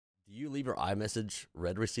leave your iMessage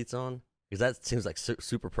read receipts on? Because that seems like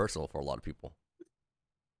super personal for a lot of people.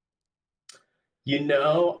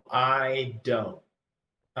 I don't.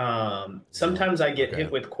 You don't? Sometimes I get Okay.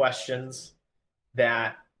 hit with questions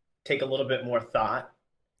that take a little bit more thought,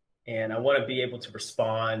 and I want to be able to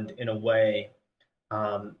respond in a way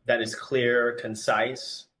that is clear,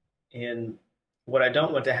 concise. And what I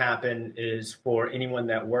don't want to happen is for anyone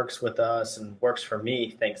that works with us and works for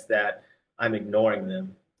me thinks that I'm ignoring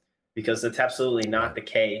them, because that's absolutely not Right. the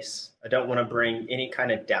case. I don't want to bring any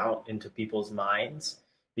kind of doubt into people's minds,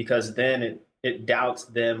 because then it doubts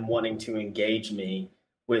them wanting to engage me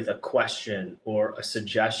with a question or a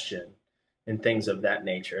suggestion and things of that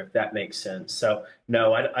nature, if that makes sense. So,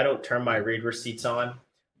 no, I don't turn my Yeah. read receipts on.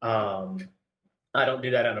 Um, I don't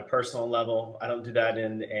do that on a personal level. I don't do that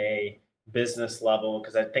in a business level,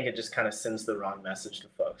 because I think it just kind of sends the wrong message to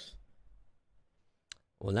folks.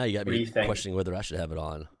 Well, now you got What do me you think? questioning whether I should have it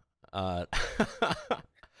on. Uh,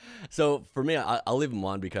 so for me, I'll leave them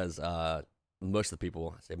on because most of the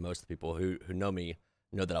people, I say most of the people who know me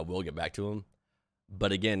know that I will get back to them.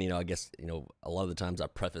 But again, I guess, a lot of the times I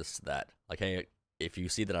preface that like, hey, if you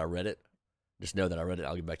see that I read it, just know that I read it.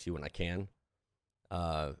 I'll get back to you when I can.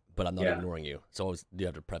 But I'm not Yeah. ignoring you. So I always do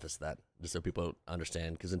have to preface that just so people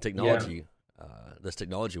understand. Because in Yeah. technology, this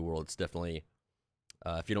technology world, it's definitely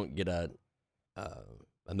if you don't get uh,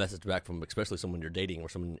 a message back from especially someone you're dating or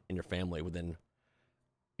someone in your family within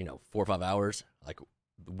 4 or 5 hours, like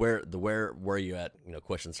where are you at?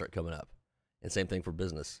 Questions start coming up, and same thing for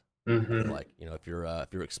business. I feel Hmm. like if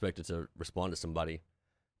you're expected to respond to somebody,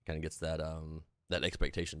 kind of gets that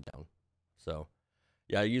expectation down. So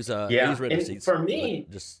yeah, I use Yeah. read And receipts, for but me,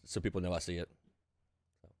 just so people know I see it.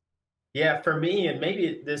 yeah, for me, and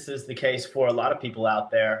maybe this is the case for a lot of people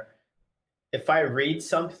out there, if I read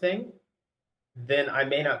something, then I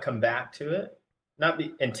may not come back to it, not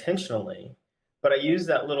be intentionally, but I use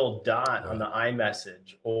that little dot on Right. the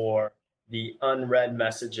iMessage or the unread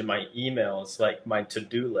message in my emails, like my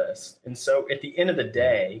to-do list. And so at the end of the Mm.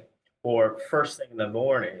 day or first thing in the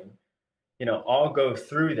morning, I'll go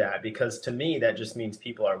through that, because to me, that just means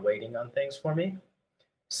people are waiting on things for me.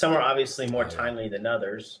 Some are obviously more Oh yeah. timely than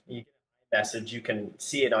others. You get a message, you can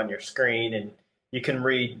see it on your screen, and you can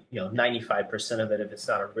read, 95% of it if it's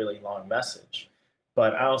not a really long message.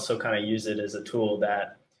 But I also kind of use it as a tool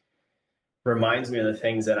that reminds me of the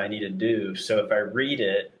things that I need to do. So if I read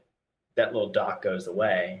it, that little dot goes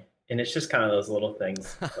away. And it's just kind of those little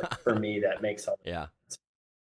things, like for me, that makes all the Yeah.